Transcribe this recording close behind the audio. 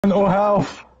Mental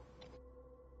health.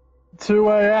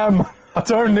 2 AM. I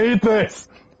don't need this.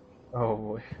 Oh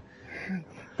boy.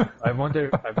 I wonder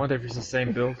if it's the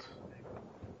same build.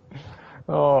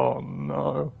 Oh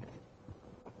no.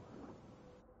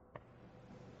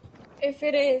 If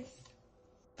it is,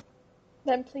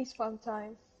 then please fun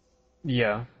time.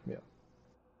 Yeah.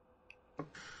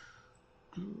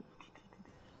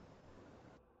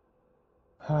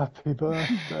 Happy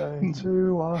birthday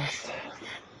to us.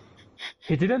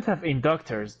 He didn't have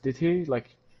inductors, did he?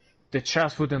 Like, the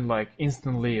chest wouldn't like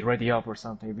instantly ready up or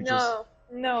something. No.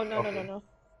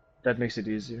 That makes it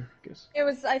easier, I guess. It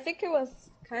was. I think it was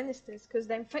canisters because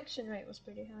the infection rate was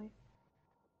pretty high.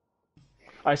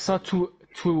 I saw two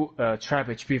trap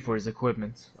HP for his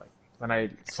equipment. Like when I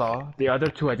saw the other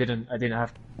two, I didn't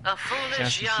have. A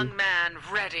foolish young man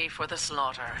ready for the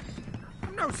slaughter.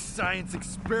 No science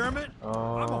experiment.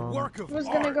 I'm a work of Who's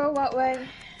art. gonna go what way?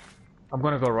 I'm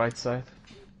gonna go right side.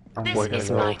 This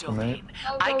is my domain.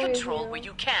 I go with control you. where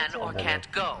you can or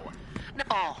can't go.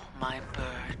 Oh, my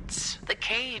birds. The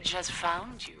cage has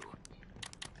found you.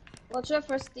 Watch out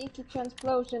for sneaky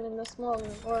transplosion in the small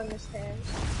room or in the stairs.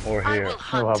 Or I here. will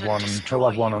hunt He'll have and one. destroy He'll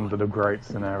have one you. under the grates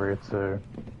in area 2.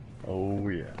 Oh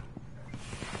yeah.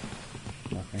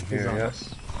 Nothing He's here on yet.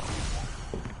 us.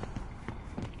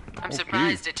 I'm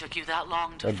surprised it took you that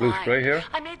long to That blue find. spray here?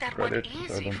 I made that one Credit, so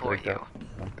easy don't for take you. that.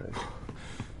 Don't take.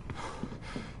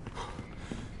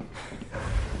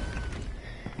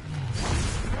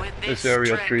 With This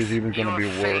area strength, 3 is even gonna be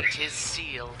your fate worse. is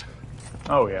sealed.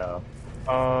 Oh yeah.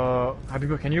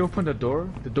 Habiba, can you open the door?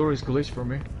 The door is glitched for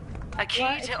me. A key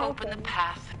What? It's to open the open.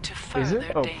 path to Is it?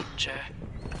 further Oh. danger.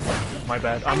 My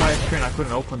bad. On my screen, I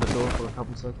couldn't open the door for a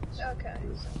couple seconds. Okay.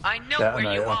 I know where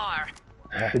you Detonator. are.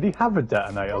 Did he have a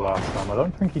detonator last time? I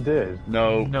don't think he did.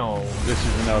 No. No. This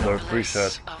is another Bliss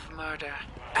preset. of murder.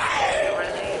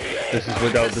 Relief. This is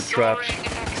without the traps. Soaring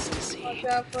ecstasy. Watch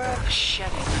out for The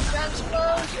shedding.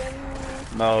 transplosion.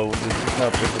 No, this is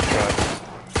not with the traps.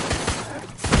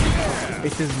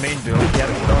 It's his main build. He had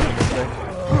a start in this deck.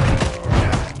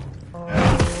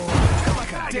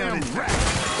 Damn rat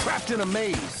trapped in a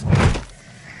maze.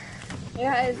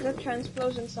 Yeah, it's the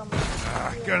transplosion somewhere.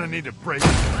 Gonna need to break.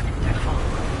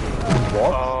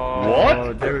 What?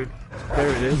 Oh, there it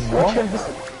is. What?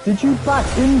 Did you back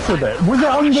into that? Was it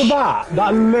under that?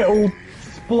 That little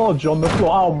splodge on the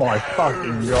floor? Oh my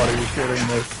fucking god, are you kidding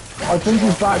me? I think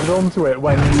you backed onto it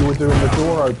when you were doing the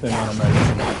door opening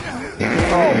animation.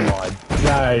 Oh my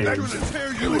days.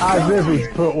 As if he's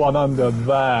put one under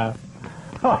there.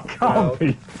 I can't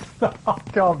be. I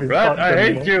can't be. Rat, fucked I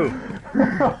hate anymore.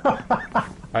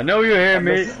 you! I know you hear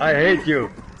me, I hate you!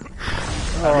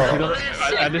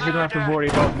 At least you don't have to worry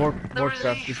about more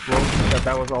traps this floor.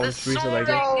 That was all The his reason, I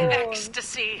soaring guess.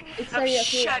 ecstasy It's of very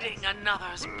appealing. shedding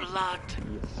another's blood.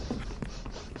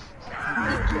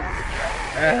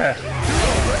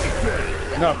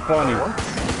 Not funny.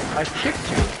 I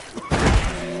kicked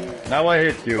you. Now I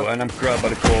hit you and I'm grabbed by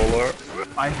the collar.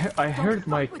 I heard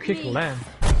my kick land.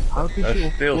 How did you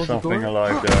There's still close the something door?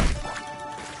 alive there.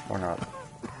 Or not.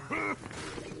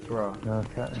 Bro.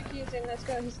 Okay. Using, let's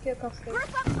go. He's kill costing.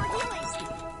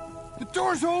 The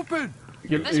door's open.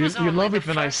 You This was only love the it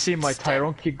when I first see my step.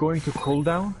 Tyrone kick going to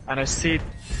cooldown and I see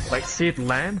it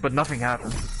land, but nothing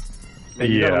happens. And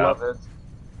you gotta Yeah. love it.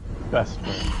 Best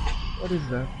thing. What is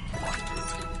that?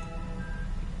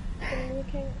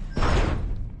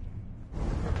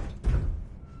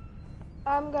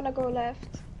 I'm gonna go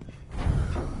left.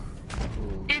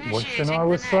 Wishing I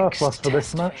was surplus for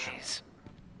this match.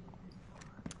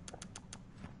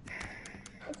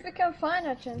 If we can find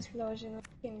a transplosion,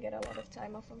 we can get a lot of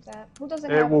time off of that. Who doesn't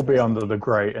It have will a be first under the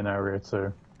grate in area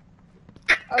 2.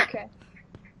 Okay.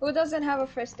 Who doesn't have a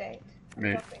first aid?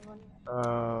 Me. Nothing on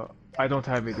you. I don't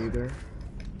have it either.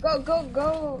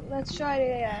 Go! Let's try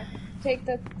to take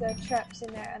the traps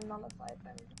in there and nullify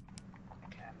them.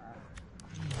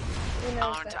 Who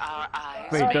knows Aren't that? our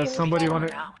eyes Wait, Oh, does can somebody we- wanna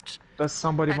out? Does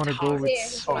somebody wanna go with? Yeah,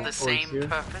 For yeah. the it's same here.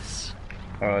 purpose?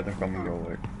 Alright, I'm coming your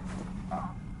way.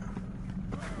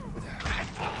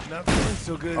 Not feeling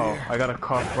so good Oh, here. I got a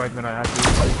cough right when I had to.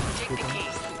 Take the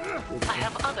key. I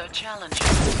have other challenges.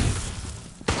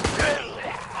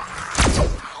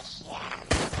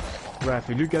 Raph,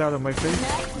 will you get out of my face?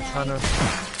 I'm trying to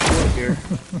work here.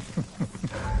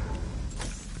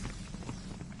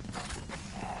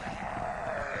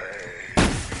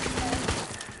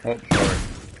 Oh,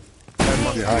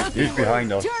 sorry. He's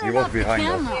behind us. He was behind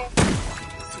us.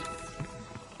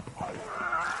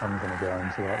 I'm gonna go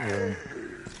into that room.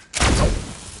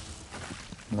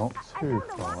 Not too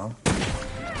far.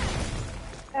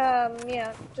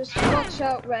 Yeah, just watch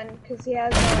out, Ren, because he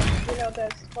has, the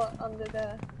spot under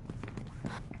the...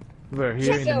 Where,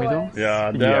 here in the middle?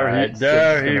 Yeah, Yeah,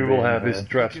 there he gonna will be have in his there.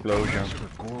 trap explosion.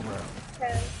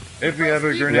 Okay. If we have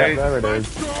a Yeah, grenade, there it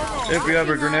is. if we have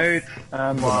a grenade,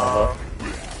 And another.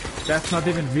 That's not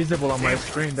even visible on my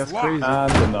screen, that's crazy.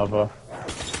 And another.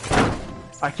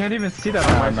 I can't even see that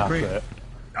on And my that's screen. it.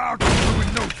 I'll get you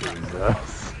in no time.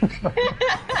 Jesus.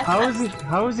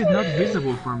 How is it not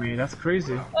visible for me? That's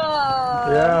crazy.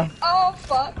 Yeah. Oh,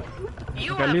 fuck.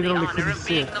 You I have the literally honor couldn't of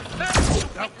see being it. the first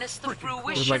to witness the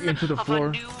fruition like into the of floor.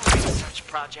 a new research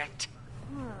project.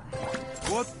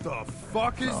 What the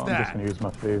fuck is I'm just that? gonna use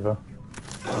my fever.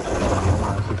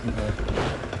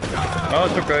 no,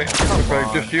 it's okay. It's okay.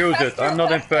 Just use it. I'm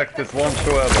not infected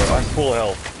whatsoever. I'm full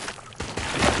health.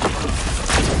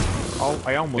 Oh,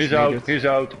 I almost He's made out. it. He's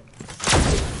out.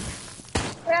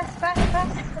 Fast,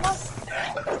 come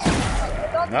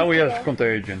on. Now he has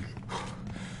contagion.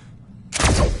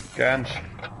 Cans.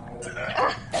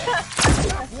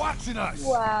 Stop watching us.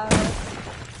 Wow.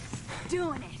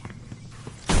 Doing it.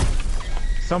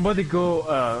 Somebody go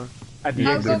at the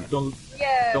I'll exit. go-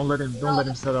 Yeah. Don't let him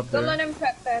set up Don't there. let him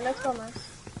prep there. Let's go, Mouse.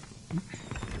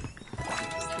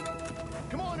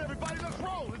 Come on, everybody, let's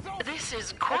roll. It's over. This is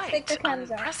take quite the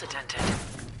cans out. unprecedented.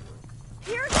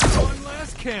 One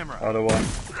last camera. Other one.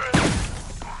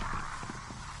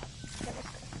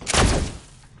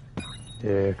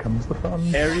 Here comes the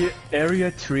fun.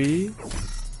 Area 3.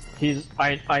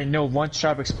 I know one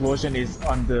sharp explosion is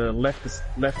on the left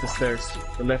stairs.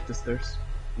 The left stairs.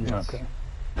 Okay.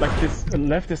 Like this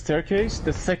left staircase,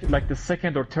 the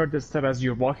second or third step as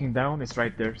you're walking down is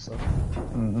right there. So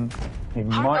He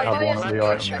might have one of the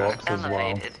item boxes as well.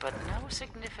 Elevated, but no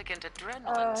significant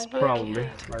adrenaline spike. probably.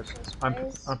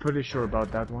 I'm pretty sure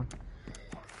about that one.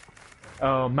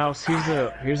 Mouse, here's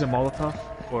a Molotov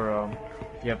for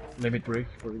limit break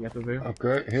for the other way.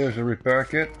 Okay, here's a repair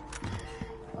kit.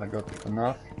 I got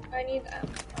enough. I need...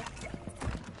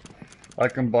 I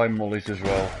can buy mollies as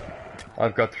well.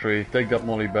 I've got 3. Take that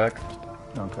molly back.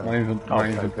 Okay. My I'll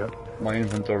take it. my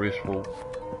inventory is full.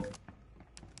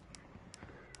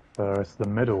 So it's the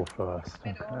middle first.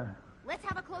 Okay. Let's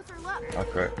have a closer look.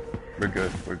 Okay, we're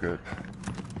good. We're good.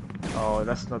 Oh,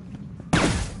 that's not.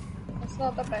 It's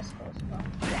not the best close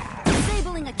spot.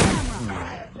 Disabling a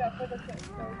camera. Yeah, for the quick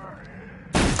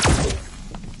close.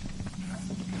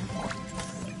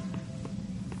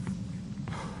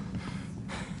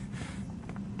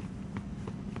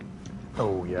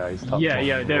 Oh yeah, he's tucked Yeah, on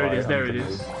yeah, there it right is, there it underneath.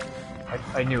 is.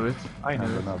 I knew it. I knew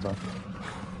And it. another.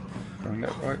 Going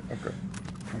that right? Okay.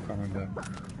 I'm coming back.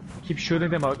 Keep shooting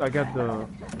them out. I got the.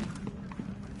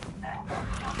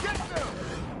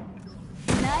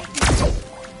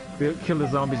 Kill the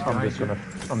zombies I'm behind just you. gonna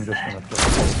throw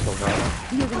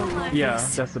that. You're gonna like Yeah,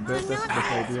 this. that's the best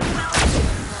idea.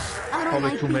 I don't Probably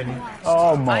like too being many. watched.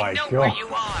 Oh I my know where god. you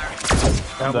are.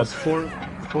 That was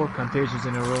four contagions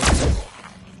in a row.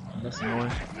 That's annoying.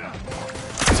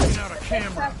 Taking out a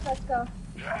camera. Let's go.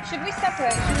 Should we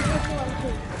separate? Should we go 2 on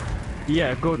 2?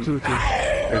 Yeah, go 2-2.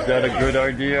 Is that a good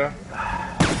idea?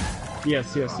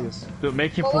 Yes. To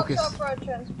make him Well, focus. what's up for a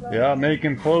transplant? Yeah, make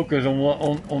him focus on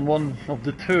one of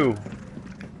the 2.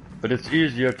 But it's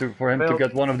easier for him to Well-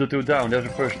 get one of the 2 down. There's a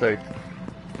first aid.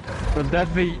 But that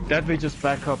way just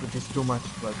back up if it's too much.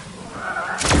 But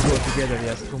if you go together,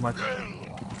 yes, too much.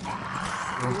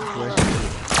 Wrong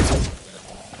situation.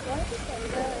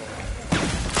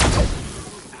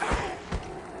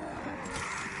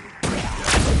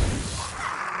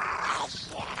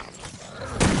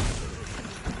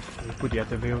 We put the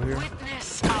other wheel here.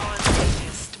 Witness our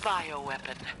latest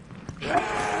bioweapon.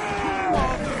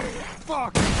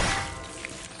 Fuck.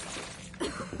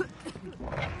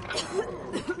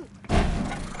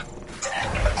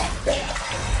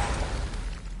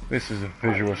 This is a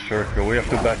visual circle. We have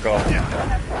to back off.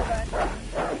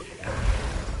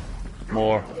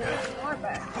 More. More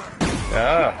back.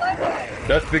 Yeah.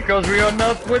 That's because we are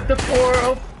not with the 4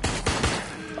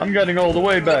 of... I'm getting all the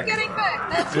way back. Getting back.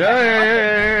 That's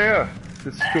Yeah.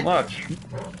 This is too much.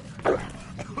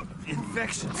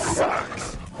 Infection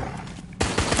sucks.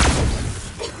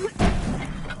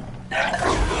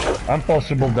 I'm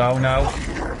possible down now.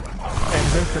 And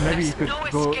Vincent, maybe you could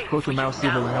go to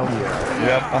MouseEvil and help you.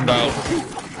 Yep, I'm down.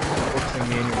 Focusing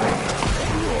me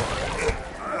anyway.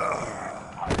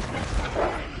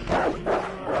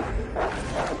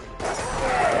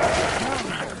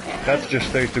 Let's just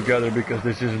stay together because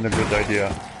this isn't a good idea.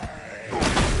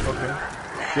 Okay.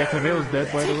 Yeah, Cavill is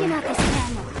dead, by the Taking way. out this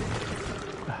camera.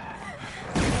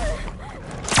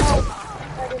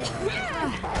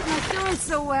 Not doing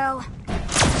so well.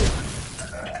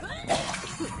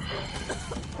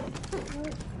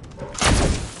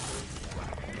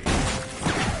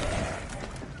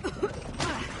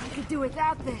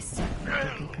 without this.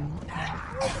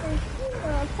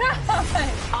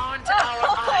 Aren't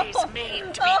our eyes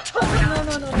made to be torn out?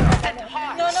 And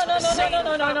hearts for the same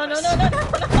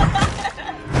purpose?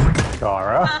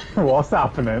 Cara, what's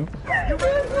happening? You're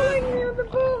pulling me on the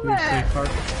ball, man.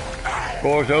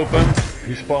 Door's open.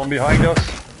 He spawned behind us.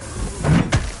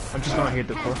 I'm just gonna hit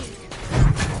the door.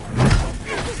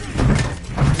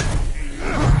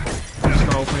 I'm just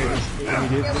gonna open it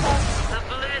immediately. The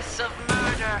bliss of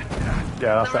murder.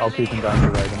 Yeah, that's it. I'll keep him down to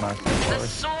raid him. The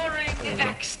soaring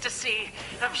ecstasy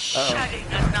of shedding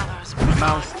another's blood.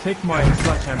 Mouse, take my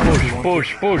sledgehammer. if you want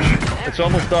Push, push. It's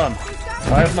almost done.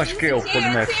 I have my skill for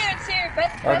the next. It's here. I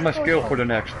have my skill for the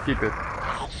next. Keep it. to.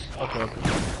 Okay.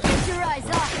 Get your eyes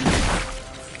off me.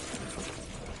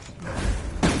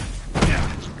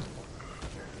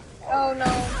 Oh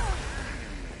no.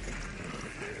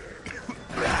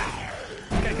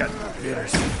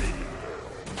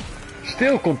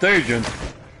 Still contagion.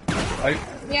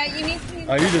 Yeah, you need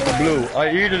to. I needed the blue.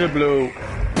 I needed the blue.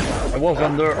 I was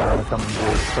under. I'll come and do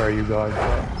it for you guys.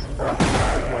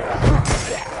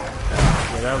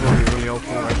 Yeah, that will be really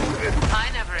helpful. Right? I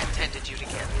never intended you to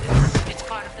get this. It's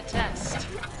part of the test.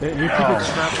 You put a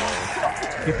trap.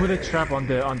 You put a trap on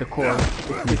the core.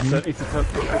 It's a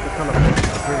teleport.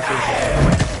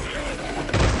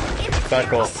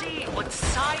 Back off. See what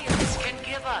science can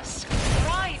give us.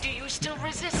 Why do you still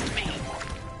resist me?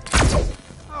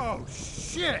 Oh,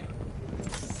 shit!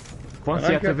 Once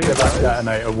And you I get activate Get that that.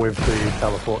 detonator with the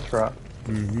teleport trap.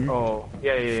 Oh,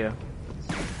 yeah.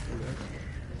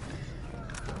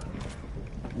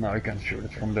 No, he can't shoot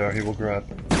it from there. He will grab.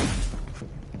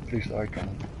 At least I can.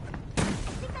 I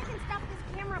think I can stop this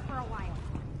camera for a while.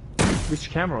 Which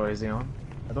camera is he on?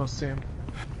 I don't see him.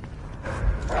 No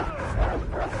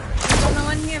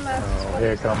one here, man. Oh,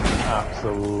 here comes an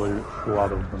absolute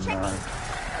flood of them now.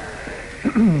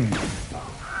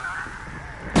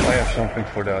 I have something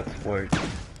for that. Wait.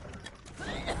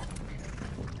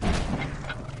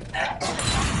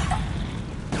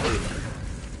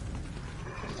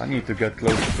 I need to get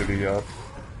closer to the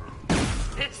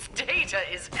This data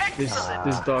is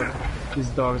excellent. These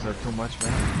dogs are too much,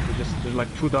 man. There's like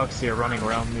 2 dogs here running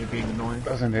around me being annoying.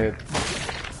 Doesn't hit.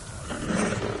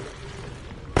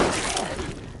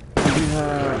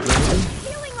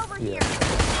 Healing over here.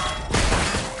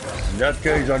 In that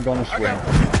case, I'm gonna swing.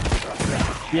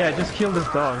 Yeah, just kill this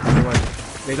dog.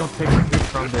 Otherwise, they don't take the hit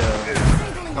from the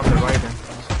right end.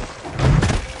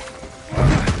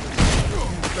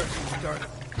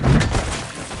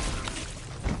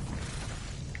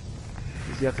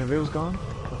 Is the Ataveo's gone?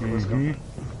 Ataveo's gone.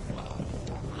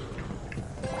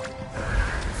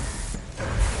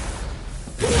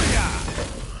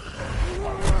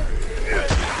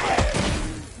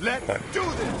 Let's do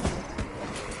this!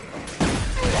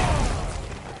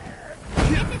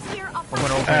 If it's here, I'll I'm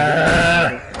gonna open it.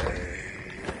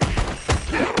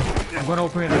 I'm gonna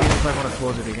open it again if I wanna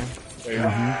close it again.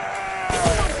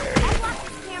 unlock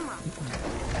this camera.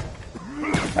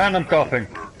 And I'm coughing.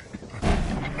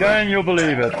 Can you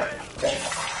believe it?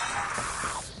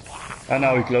 And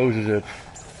now he closes it.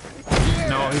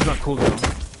 No, he's not cool down.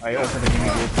 I opened it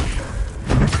immediately.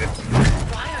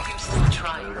 Why are you still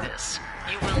trying this?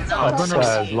 You will not Upstairs,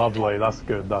 succeed. lovely. That's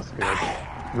good.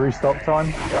 Restock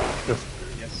time. Just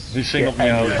He singled me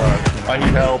out. I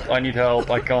need help. I need help.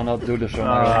 I cannot do this on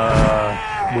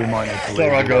my own. we might need to leave.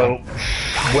 There I go.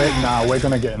 We're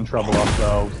gonna get in trouble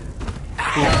ourselves.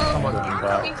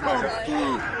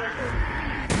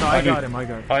 No, I got him.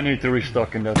 I need to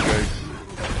restock in that case.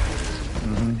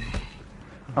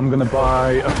 I'm gonna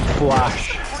buy a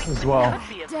flash as well. Could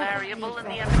be a variable in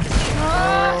the efficacy of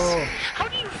class. How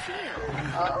do you feel?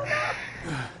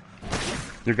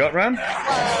 You got Ram?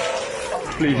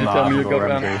 Please Nah, tell me you I've got got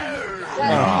Ram. Ram.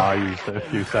 Nah, I used it a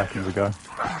few seconds ago.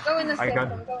 Go in the safe got-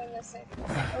 room. Go in the safe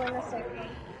room.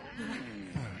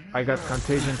 I got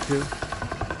contagion too.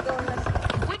 Go in the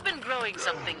safe. We've been growing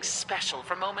something special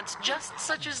for moments just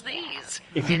such as these.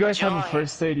 If you guys have a Enjoy.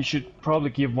 first aid, you should probably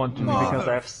give one to me because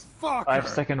I have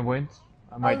second wind.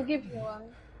 I I'll might. give you one.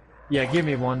 Yeah, give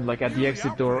me one. Like at the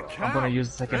exit door, I'm gonna use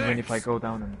the second wind if I go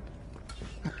down and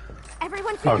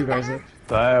Everyone pick you feel guys better? up.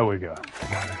 There we go.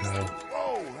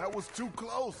 Whoa, that was too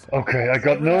close. Okay, I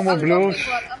got no more blues.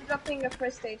 I'm dropping a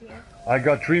first aid here. I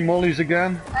got 3 mollies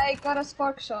again. I got a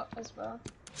spark shot as well.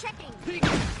 Checking.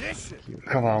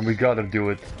 Come on, we gotta do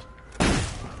it.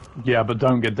 Yeah, but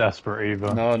don't get desperate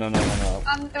either. No. Who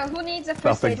needs a first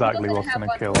That's aid? exactly Who what's doesn't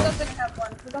gonna have kill one? us. Who doesn't have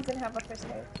one? Who doesn't have a first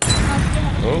aid?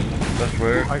 Oh, that's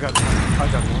weird. I got one. I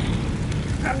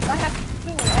have 2.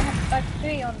 I have like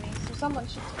 3 on me, so someone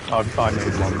should. I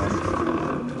need one then.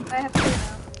 I have 2 now.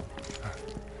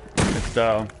 It's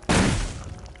down.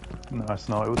 No, it's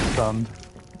not. It was stunned.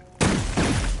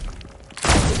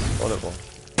 What it was.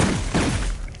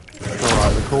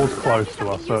 Alright, the core's close to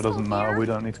us, so it doesn't matter. We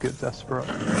don't need to get desperate.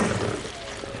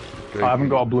 I haven't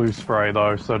got a blue spray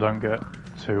though, so don't get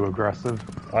too aggressive.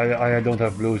 I don't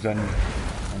have blues anyway,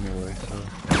 so...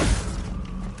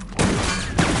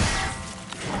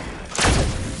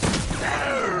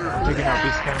 Taking out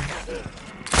this cam.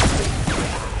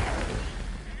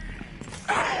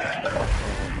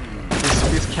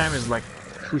 This cam is like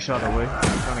 2 shots away.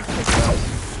 I'm trying to take it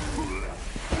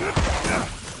out.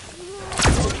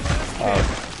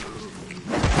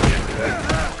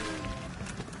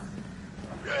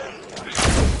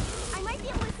 I might be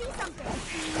able to see something.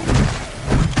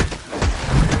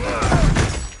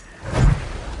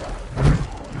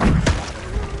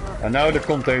 And now the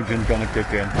contagion's gonna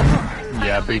kick in.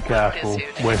 Yeah, be careful.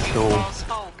 We're still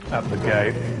at the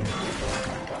gate.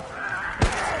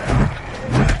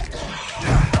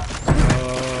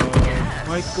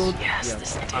 My god.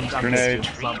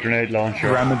 Grenade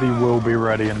launcher. Remedy will be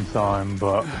ready in time,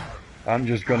 but... I'm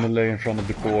just gonna lay in front of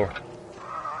the core.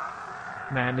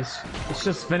 Man, it's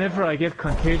just whenever I get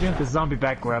contagion, the zombie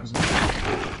back grabs me.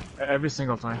 Every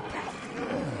single time.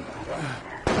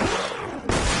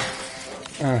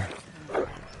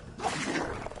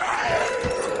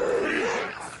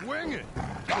 Swing it.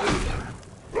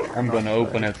 I'm gonna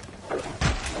open it.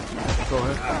 Go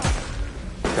ahead.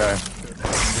 Okay.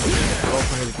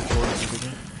 Open it before you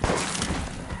begin.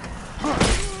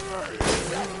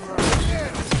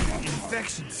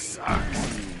 Infection sucks.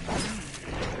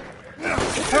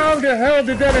 How the hell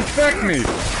did that infect me?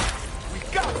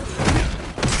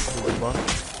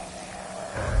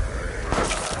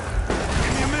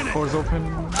 Doors open. I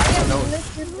am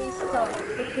literally stuck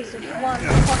because of one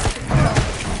fucking dog.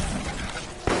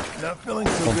 Not feeling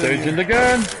so Contagion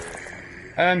again.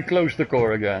 And close the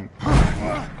core again.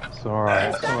 It's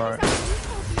alright, it's alright.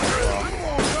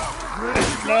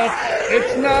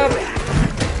 It's not!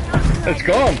 It's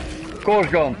gone! Core's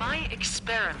gone. My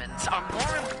experiments are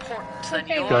more important than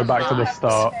your Go back to the lives.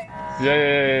 start.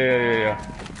 Yeah.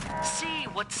 See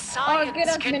what Oh, science get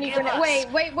us can many give grenades.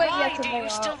 us. Wait, Why yes, do they you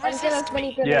still are. And get us resist many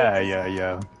me? grenades.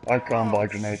 Yeah. I can't buy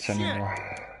grenades anymore.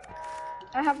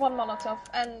 I have one Molotov,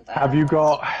 and...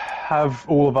 Have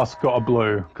all of us got a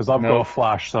blue? Because I've got a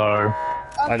flash, so...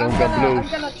 I don't got blues.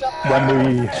 I'm gonna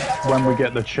drop When we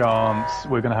get the chance,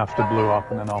 we're gonna have to blue up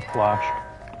and then I'll flash.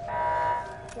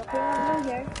 dropping one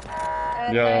blue here.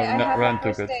 And Yeah, I have Ren a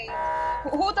took first it. aid.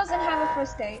 Who doesn't have a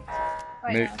first aid?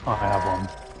 Right Me. now. I have one.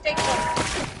 Take one.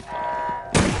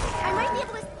 I might be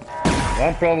able to.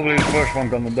 I'm probably the first one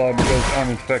gonna die because I'm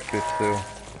infected still.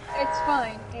 It's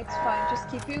fine. Just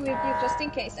keep you with you just in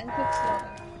case and cook slowly.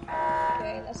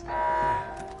 Okay, let's go.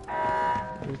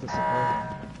 Where's the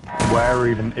supply? Where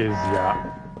even is Yap?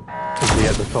 Is he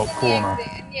at the top corner?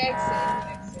 In the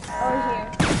exit. Or here.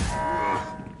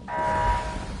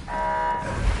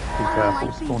 Be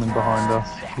careful, spawning behind us.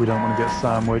 We don't want to get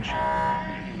sandwiched.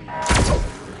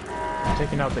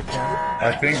 Taking out the cam.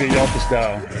 I think the yacht is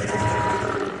down.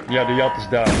 Yeah, the yacht is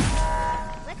down.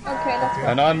 Okay, let's go.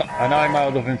 And I'm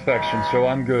out of infection, so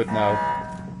I'm good now.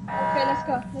 Okay, let's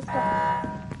go.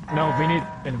 No, we need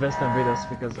investment with us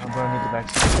because I'm gonna need the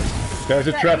vaccine. There's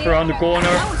a trap around the corner.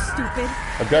 That was stupid.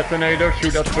 A detonator,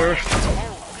 shoot that first.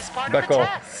 It's part Back of the off.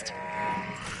 test.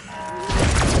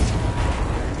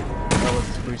 That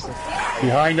was reset.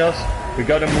 Behind us. We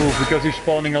gotta move because he's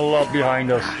spawning a lot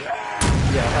behind us.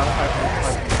 Yeah,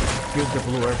 I used the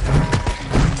blue earth.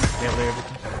 Yeah,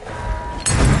 everything.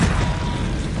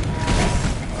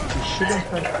 You shouldn't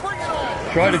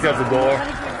have... Try to get the door.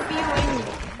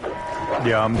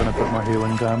 Yeah, I'm gonna put my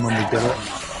healing down when we get it.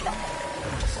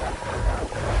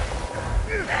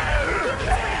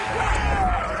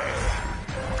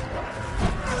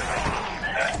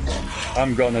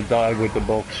 I'm gonna die with the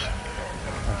box.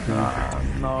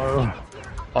 No.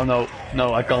 Oh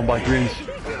no, I can't buy greens.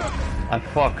 I'm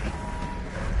fucked.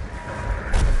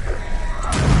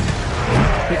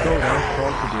 Go down,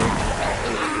 crawl to the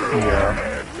exit. Yeah.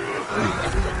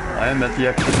 I am at the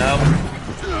exit now.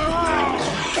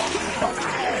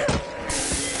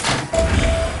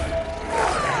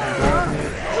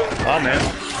 I'm in.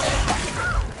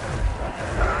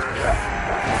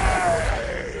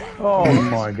 Oh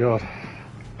my god.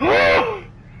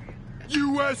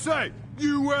 USA!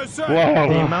 USA! Wow.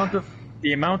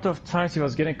 The amount of times he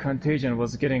was getting contagion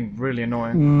was getting really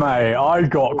annoying. Mate, I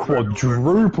got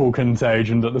quadruple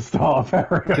contagion at the start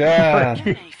of area. Damn.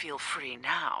 You may feel free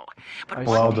now, but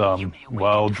Well one day you done. may awaken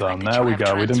Well to find done. that There you we have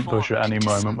go. We didn't push at any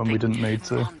transformed moment when we into didn't need to.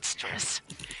 something monstrous.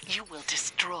 You will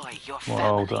destroy your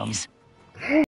Well families. done.